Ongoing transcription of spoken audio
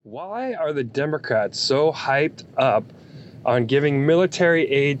Why are the Democrats so hyped up on giving military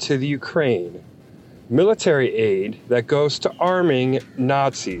aid to the Ukraine? Military aid that goes to arming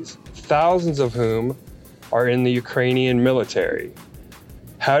Nazis, thousands of whom are in the Ukrainian military.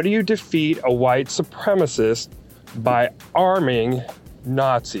 How do you defeat a white supremacist by arming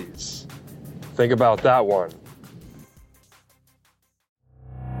Nazis? Think about that one.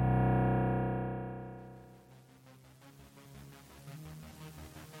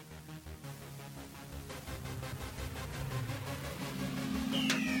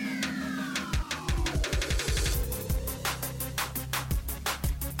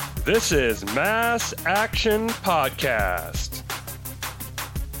 This is Mass Action Podcast.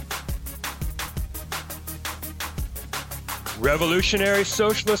 Revolutionary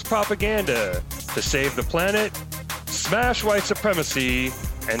socialist propaganda to save the planet, smash white supremacy,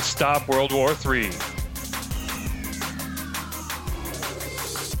 and stop World War III.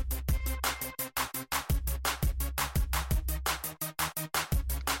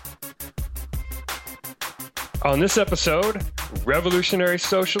 On this episode, revolutionary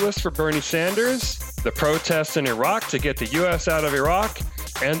socialists for Bernie Sanders, the protests in Iraq to get the U.S. out of Iraq,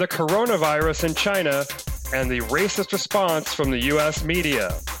 and the coronavirus in China, and the racist response from the U.S.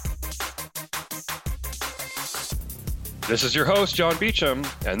 media. This is your host, John Beecham,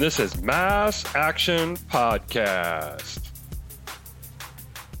 and this is Mass Action Podcast.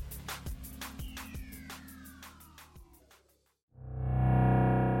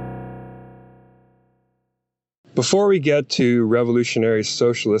 Before we get to revolutionary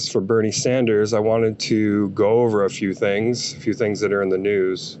socialists for Bernie Sanders, I wanted to go over a few things that are in the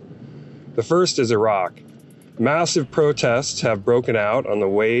news. The first is Iraq. Massive protests have broken out on the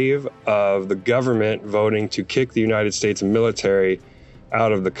wave of the government voting to kick the United States military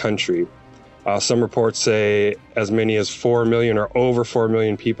out of the country. Some reports say as many as 4 million or over 4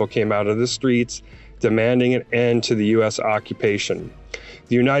 million people came out of the streets demanding an end to the U.S. occupation.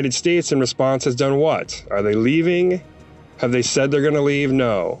 The United States in response has done what? Are they leaving? Have they said they're going to leave?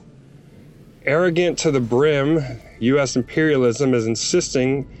 No. Arrogant to the brim, U.S. imperialism is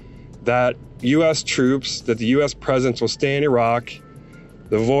insisting that U.S. troops, that the U.S. presence will stay in Iraq,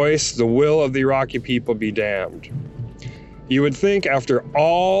 the voice, the will of the Iraqi people be damned. You would think after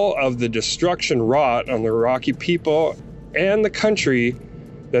all of the destruction wrought on the Iraqi people and the country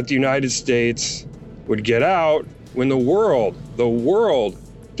that the United States would get out when the world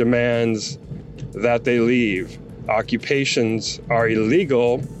demands that they leave. Occupations are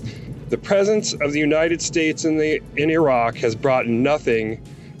illegal. The presence of the United States in Iraq has brought nothing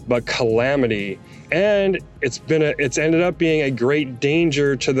but calamity, and it's ended up being a great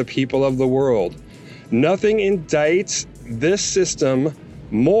danger to the people of the world. Nothing indicts this system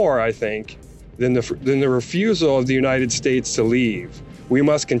more, I think, than the refusal of the United States to leave. We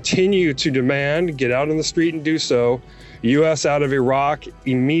must continue to demand, get out on the street and do so, U.S. out of Iraq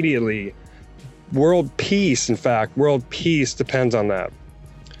immediately. World peace depends on that.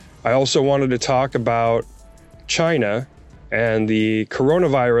 I also wanted to talk about China and the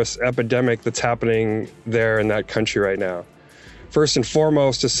coronavirus epidemic that's happening there in that country right now. First and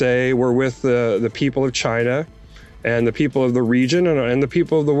foremost, to say we're with the people of China and the people of the region and the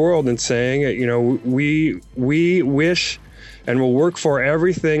people of the world, and saying, we wish and will work for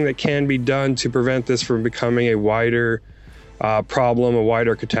everything that can be done to prevent this from becoming a wider problem, a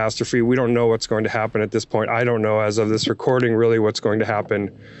wider catastrophe. We don't know what's going to happen at this point. I don't know, as of this recording, really what's going to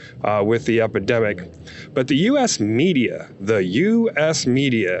happen with the epidemic. But the U.S. media and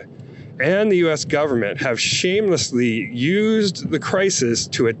the U.S. government have shamelessly used the crisis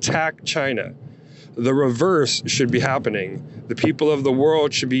to attack China. The reverse should be happening. The people of the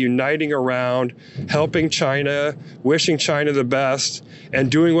world should be uniting around, helping China, wishing China the best, and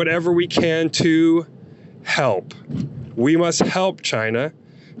doing whatever we can to help. We must help China.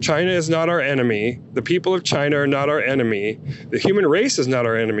 China is not our enemy. The people of China are not our enemy. The human race is not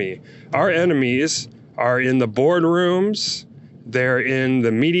our enemy. Our enemies are in the boardrooms, they're in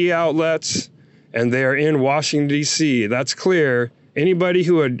the media outlets, and they're in Washington, D.C. That's clear. Anybody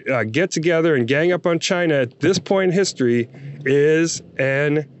who would get together and gang up on China at this point in history is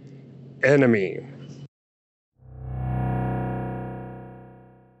an enemy.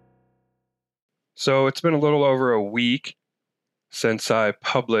 So it's been a little over a week since I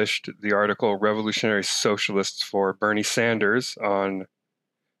published the article Revolutionary Socialists for Bernie Sanders on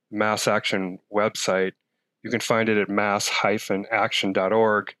Mass Action website. You can find it at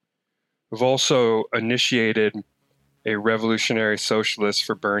mass-action.org. We've also initiated a Revolutionary Socialist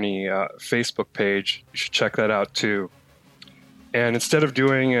for Bernie Facebook page. You should check that out too. And instead of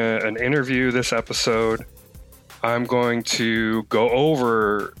doing an interview this episode, I'm going to go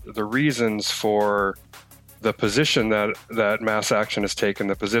over the reasons for the position that Mass Action has taken,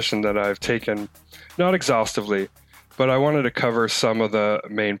 the position that I've taken, not exhaustively, but I wanted to cover some of the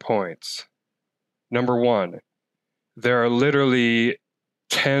main points. Number one, there are literally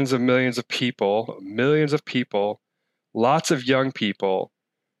tens of millions of people, lots of young people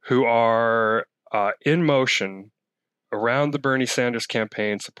who are in motion around the Bernie Sanders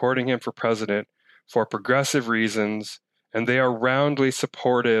campaign, supporting him for president for progressive reasons, and they are roundly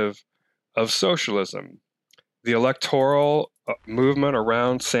supportive of socialism. The electoral movement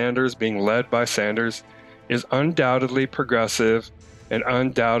around Sanders, being led by Sanders, is undoubtedly progressive and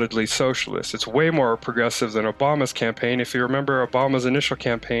undoubtedly socialist. It's way more progressive than Obama's campaign. If you remember Obama's initial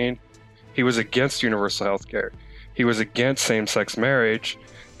campaign, he was against universal health care. He was against same-sex marriage,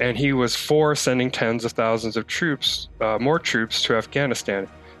 and he was for sending tens of thousands of troops, more troops to Afghanistan.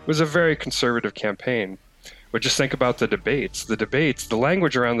 It was a very conservative campaign. But just think about the debates. The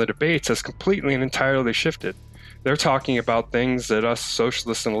language around the debates has completely and entirely shifted. They're talking about things that us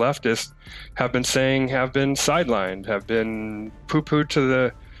socialists and leftists have been saying have been sidelined, have been poo-pooed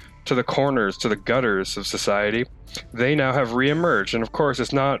to the corners, to the gutters of society. They now have reemerged. And of course,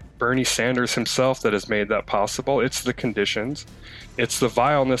 it's not Bernie Sanders himself that has made that possible. It's the conditions. It's the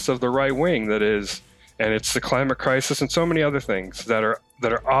vileness of the right wing that is, and it's the climate crisis and so many other things that are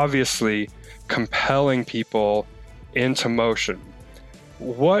obviously compelling people into motion.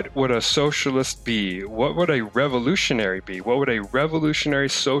 What would a socialist be? What would a revolutionary be? What would a revolutionary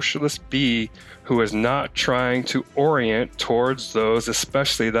socialist be who is not trying to orient towards those,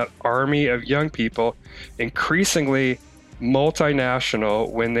 especially that army of young people, increasingly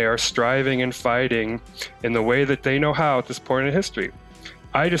multinational, when they are striving and fighting in the way that they know how at this point in history?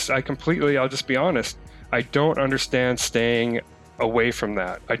 I'll just be honest, I don't understand staying away from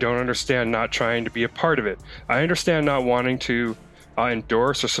that. I don't understand not trying to be a part of it. I understand not wanting to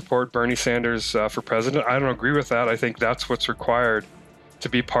endorse or support Bernie Sanders for president. I don't agree with that. I think that's what's required to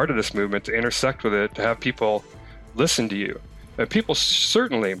be part of this movement, to intersect with it, to have people listen to you. And people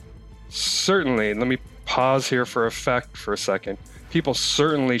certainly, let me pause here for effect for a second. People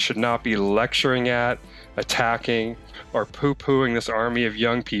certainly should not be lecturing at, attacking, or poo-pooing this army of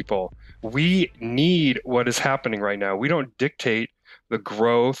young people. We need what is happening right now. We don't dictate the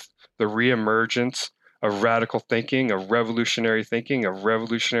growth, the reemergence of radical thinking, of revolutionary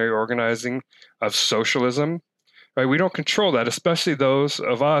organizing, of socialism. Right? We don't control that, especially those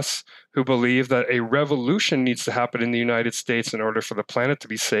of us who believe that a revolution needs to happen in the United States in order for the planet to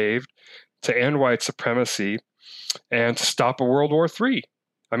be saved, to end white supremacy, and to stop a World War III.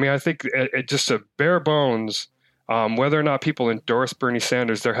 I mean, I think it just a bare bones, whether or not people endorse Bernie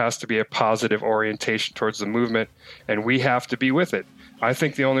Sanders, there has to be a positive orientation towards the movement, and we have to be with it. I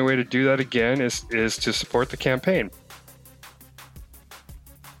think the only way to do that, again, is to support the campaign.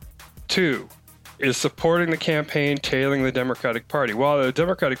 2, is supporting the campaign, tailing the Democratic Party. While the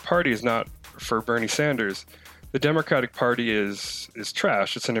Democratic Party is not for Bernie Sanders, the Democratic Party is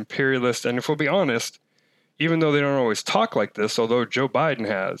trash. It's an imperialist, and if we'll be honest, even though they don't always talk like this, although Joe Biden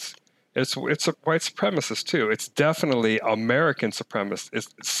has, it's a white supremacist too. It's definitely American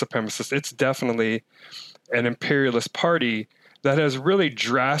supremacist. It's definitely an imperialist party that has really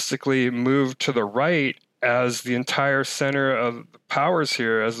drastically moved to the right as the entire center of powers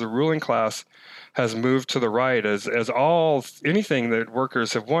here, as the ruling class has moved to the right, as anything that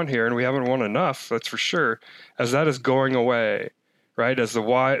workers have won here, and we haven't won enough, that's for sure, as that is going away, right? As the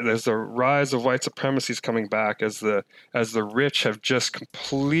rise of white supremacy is coming back, as the rich have just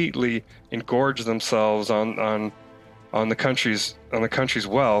completely engorged themselves on the country's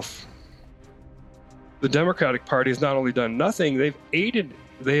wealth. The Democratic Party has not only done nothing, they've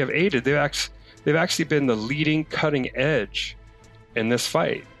actually been the leading cutting edge in this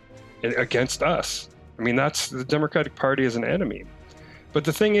fight against us. I mean, the Democratic Party is an enemy. But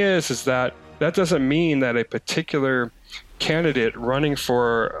the thing is that doesn't mean that a particular candidate running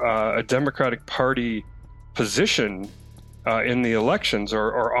for a Democratic Party position in the elections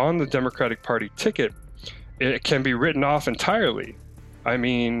or on the Democratic Party ticket, it can be written off entirely. I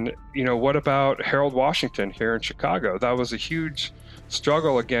mean, what about Harold Washington here in Chicago? That was a huge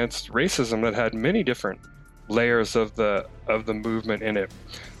struggle against racism that had many different layers of the movement in it.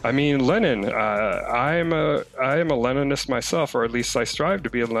 I mean, Lenin. I am a Leninist myself, or at least I strive to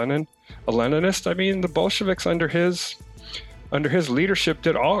be a Leninist. I mean, the Bolsheviks under his leadership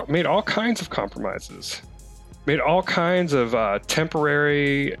made all kinds of compromises, made all kinds of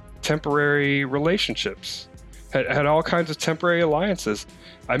temporary relationships had all kinds of temporary alliances.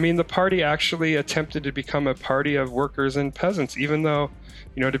 I mean, the party actually attempted to become a party of workers and peasants, even though,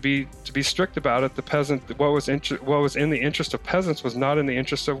 to be strict about it, what was in the interest of peasants was not in the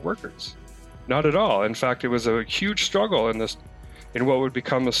interest of workers, not at all. In fact, it was a huge struggle in what would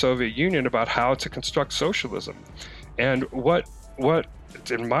become the Soviet Union about how to construct socialism. And what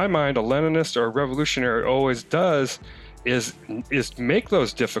in my mind a Leninist or a revolutionary always does is make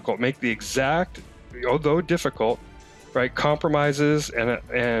those difficult, make the exact, although difficult, right, compromises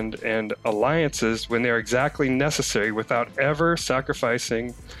and alliances when they're exactly necessary without ever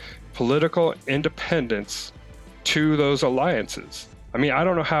sacrificing political independence to those alliances. I mean, I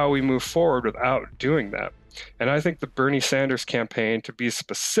don't know how we move forward without doing that. And I think the Bernie Sanders campaign, to be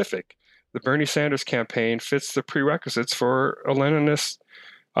specific, the Bernie Sanders campaign fits the prerequisites for a Leninist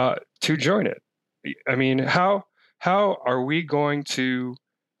to join it. I mean, how are we going to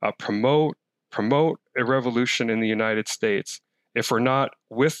promote a revolution in the United States if we're not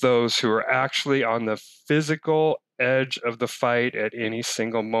with those who are actually on the physical edge of the fight at any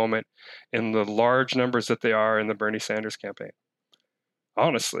single moment in the large numbers that they are in the Bernie Sanders campaign?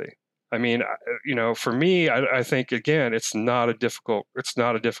 Honestly, I mean, for me, I think, again, it's not a difficult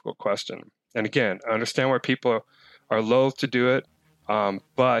question. And again, I understand why people are loath to do it.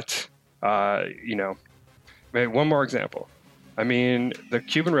 But one more example. I mean, the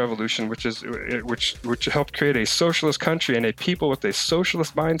Cuban Revolution, which helped create a socialist country and a people with a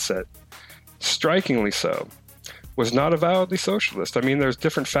socialist mindset, strikingly so, was not avowedly socialist. I mean, there's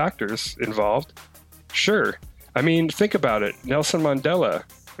different factors involved. Sure. I mean, think about it. Nelson Mandela.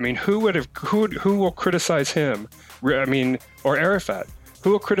 I mean, who will criticize him? I mean, or Arafat. Who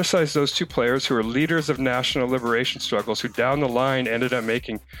will criticize those two players who are leaders of national liberation struggles, who down the line ended up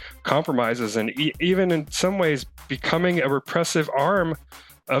making compromises and even in some ways becoming a repressive arm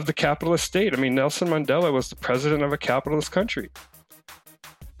of the capitalist state? I mean, Nelson Mandela was the president of a capitalist country.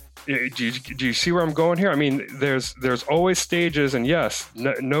 Do you see where I'm going here? I mean, there's always stages, and yes,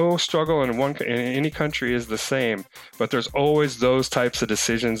 no struggle in any country is the same, but there's always those types of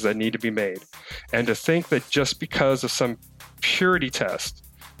decisions that need to be made. And to think that just because of some purity test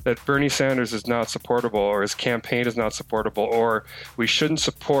that Bernie Sanders is not supportable or his campaign is not supportable, or we shouldn't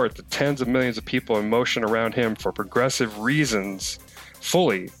support the tens of millions of people in motion around him for progressive reasons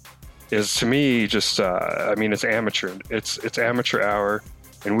fully, is to me just, it's amateur. It's amateur hour.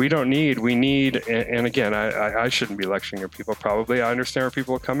 And we need, and again, I shouldn't be lecturing people probably. I understand where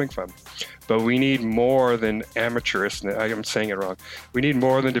people are coming from. But we need more than amateurists. I'm saying it wrong. We need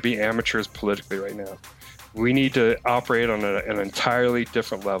more than to be amateurs politically right now. We need to operate on an entirely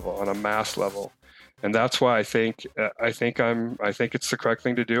different level, on a mass level. And that's why I think it's the correct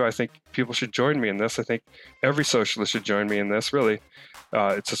thing to do. I think people should join me in this. I think every socialist should join me in this, really.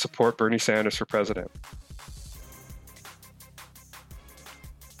 It's to support Bernie Sanders for president.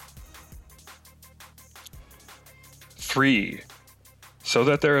 Three, so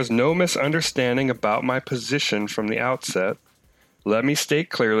that there is no misunderstanding about my position from the outset, let me state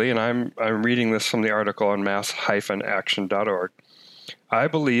clearly, and I'm reading this from the article on mass-action.org, I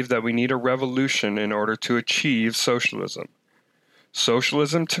believe that we need a revolution in order to achieve socialism.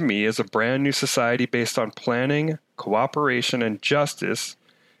 Socialism, to me, is a brand new society based on planning, cooperation, and justice,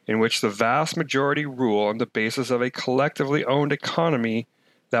 in which the vast majority rule on the basis of a collectively owned economy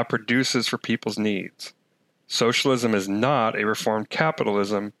that produces for people's needs. Socialism is not a reformed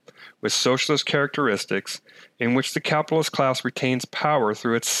capitalism with socialist characteristics in which the capitalist class retains power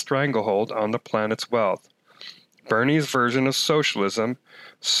through its stranglehold on the planet's wealth. Bernie's version of socialism,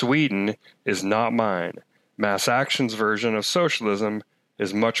 Sweden, is not mine. Mass Action's version of socialism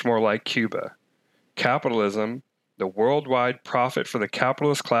is much more like Cuba. Capitalism, the worldwide profit for the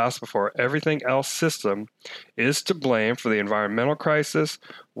capitalist class before everything else system, is to blame for the environmental crisis,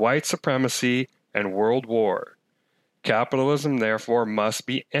 white supremacy, and world war. Capitalism, therefore, must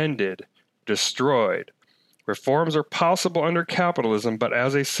be ended, destroyed. Reforms are possible under capitalism, but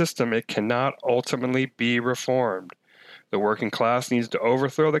as a system, it cannot ultimately be reformed. The working class needs to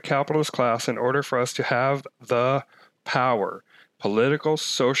overthrow the capitalist class in order for us to have the power, political,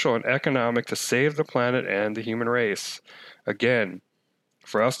 social, and economic, to save the planet and the human race. Again,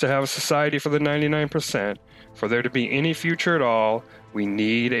 for us to have a society for the 99%, for there to be any future at all, we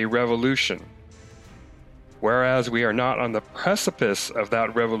need a revolution. Whereas we are not on the precipice of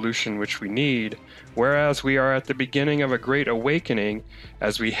that revolution which we need, whereas we are at the beginning of a great awakening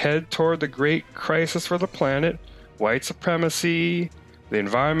as we head toward the great crisis for the planet, white supremacy, the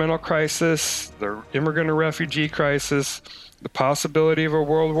environmental crisis, the immigrant and refugee crisis, the possibility of a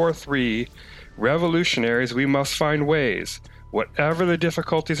World War III, revolutionaries, we must find ways. whatever the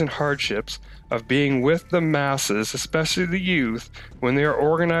difficulties and hardships of being with the masses, especially the youth, when they are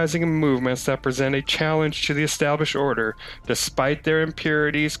organizing movements that present a challenge to the established order, despite their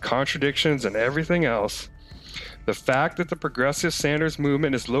impurities, contradictions, and everything else. The fact that the Progressive Sanders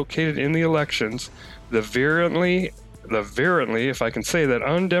movement is located in the elections, the virulently, if I can say that,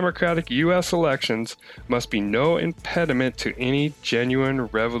 undemocratic U.S. elections must be no impediment to any genuine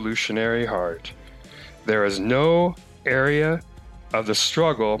revolutionary heart. There is no area of the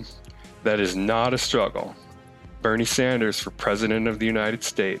struggle that is not a struggle. Bernie Sanders for President of the United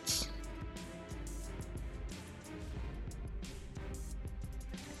States.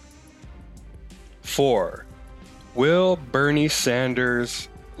 Four, will Bernie Sanders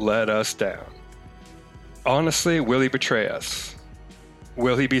let us down? Honestly, will he betray us?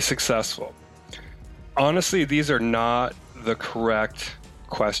 Will he be successful? Honestly, these are not the correct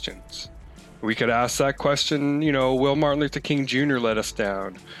questions. We could ask that question, will Martin Luther King Jr. let us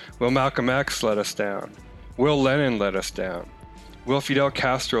down? Will Malcolm X let us down? Will Lenin let us down? Will Fidel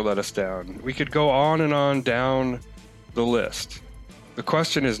Castro let us down? We could go on and on down the list. The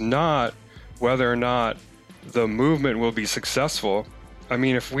question is not whether or not the movement will be successful. I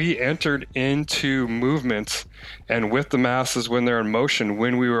mean, if we entered into movements and with the masses when they're in motion,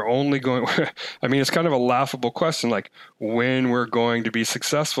 when we were only going, I mean, it's kind of a laughable question, like when we're going to be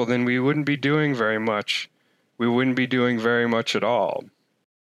successful, then we wouldn't be doing very much. We wouldn't be doing very much at all.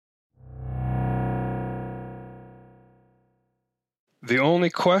 The only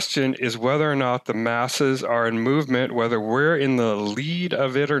question is whether or not the masses are in movement, whether we're in the lead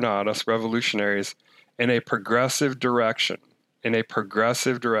of it or not, us revolutionaries, in a progressive direction. In a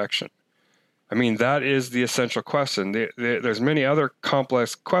progressive direction. I mean, that is the essential question. There's many other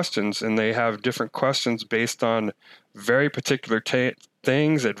complex questions, and they have different questions based on very particular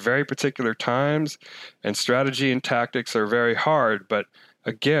things at very particular times, and strategy and tactics are very hard. But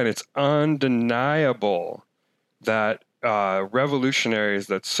again, it's undeniable that revolutionaries,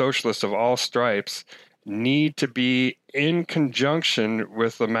 that socialists of all stripes, need to be in conjunction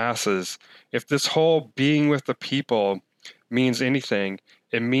with the masses. If this whole being with the people means anything,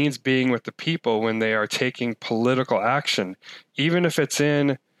 it means being with the people when they are taking political action, even if it's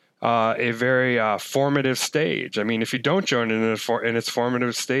in a very formative stage. I mean, if you don't join in its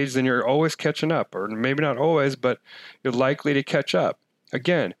formative stage, then you're always catching up, or maybe not always, but you're likely to catch up.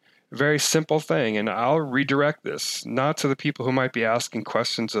 Again, very simple thing, and I'll redirect this not to the people who might be asking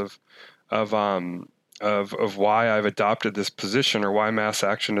questions of why I've adopted this position or why Mass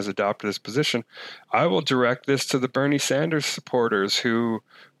Action has adopted this position. I will direct this to the Bernie Sanders supporters who,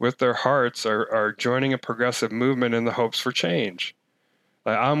 with their hearts, are joining a progressive movement in the hopes for change.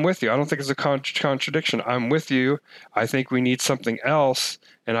 I'm with you. I don't think it's a contradiction. I'm with you. I think we need something else.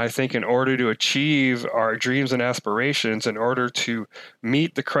 And I think in order to achieve our dreams and aspirations, in order to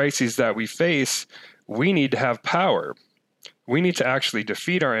meet the crises that we face, we need to have power. We need to actually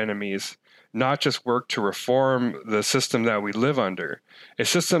defeat our enemies, not just work to reform the system that we live under. A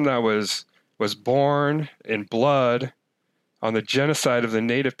system that was born in blood on the genocide of the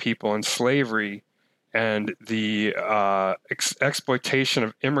native people and slavery and the exploitation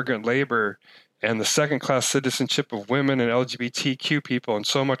of immigrant labor and the second-class citizenship of women and LGBTQ people and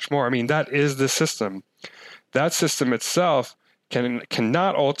so much more. I mean, that is the system. That system itself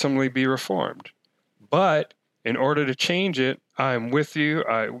cannot ultimately be reformed. But in order to change it, I'm with you.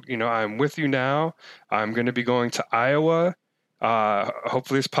 I'm with you now. I'm going to be going to Iowa.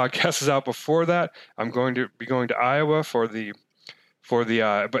 Hopefully this podcast is out before that. I'm going to be going to Iowa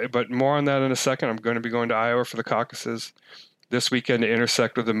but more on that in a second. I'm going to be going to Iowa for the caucuses this weekend to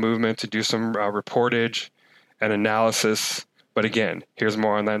intersect with the movement, to do some reportage and analysis. But again, here's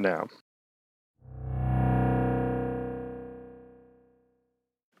more on that now.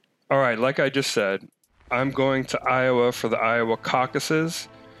 All right, like I just said, I'm going to Iowa for the Iowa caucuses.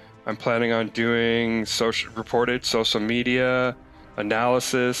 I'm planning on doing social media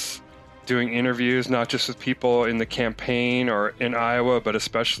analysis, doing interviews, not just with people in the campaign or in Iowa, but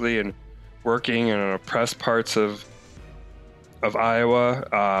especially in working in oppressed parts of Iowa.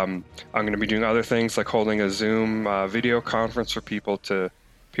 I'm going to be doing other things like holding a Zoom video conference for people to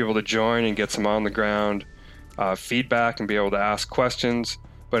join and get some on the ground feedback and be able to ask questions.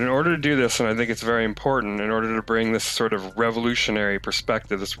 But in order to do this, and I think it's very important, in order to bring this sort of revolutionary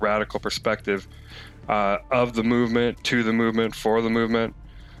perspective, this radical perspective of the movement, to the movement, for the movement,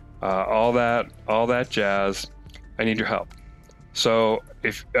 all that jazz, I need your help. So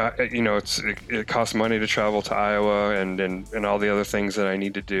if it costs money to travel to Iowa and all the other things that I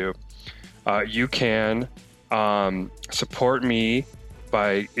need to do, you can support me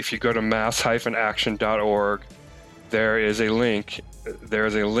if you go to mass-action.org there is a link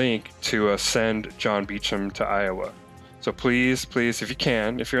to send John Beecham to Iowa. So please, if you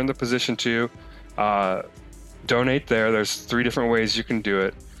can, if you're in the position to, donate there. There's 3 different ways you can do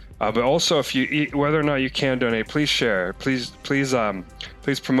it. But also, if you, whether or not you can donate, please share. Please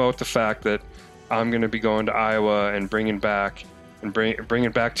promote the fact that I'm going to be going to Iowa and bringing back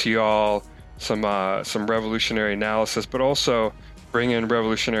to y'all some revolutionary analysis, but also bring in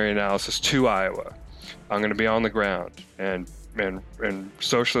revolutionary analysis to Iowa. I'm going to be on the ground, and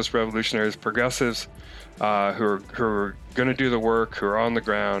socialist revolutionaries, progressives, who are going to do the work, who are on the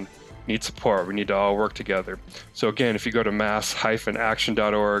ground, need support. We need to all work together. So again, if you go to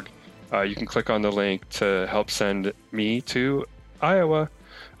mass-action.org, you can click on the link to help send me to Iowa.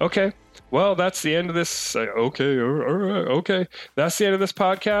 Okay. Well, that's the end of this. Okay. That's the end of this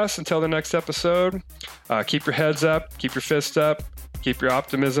podcast. Until the next episode, keep your heads up, keep your fists up, keep your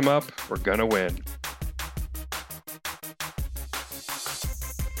optimism up. We're going to win.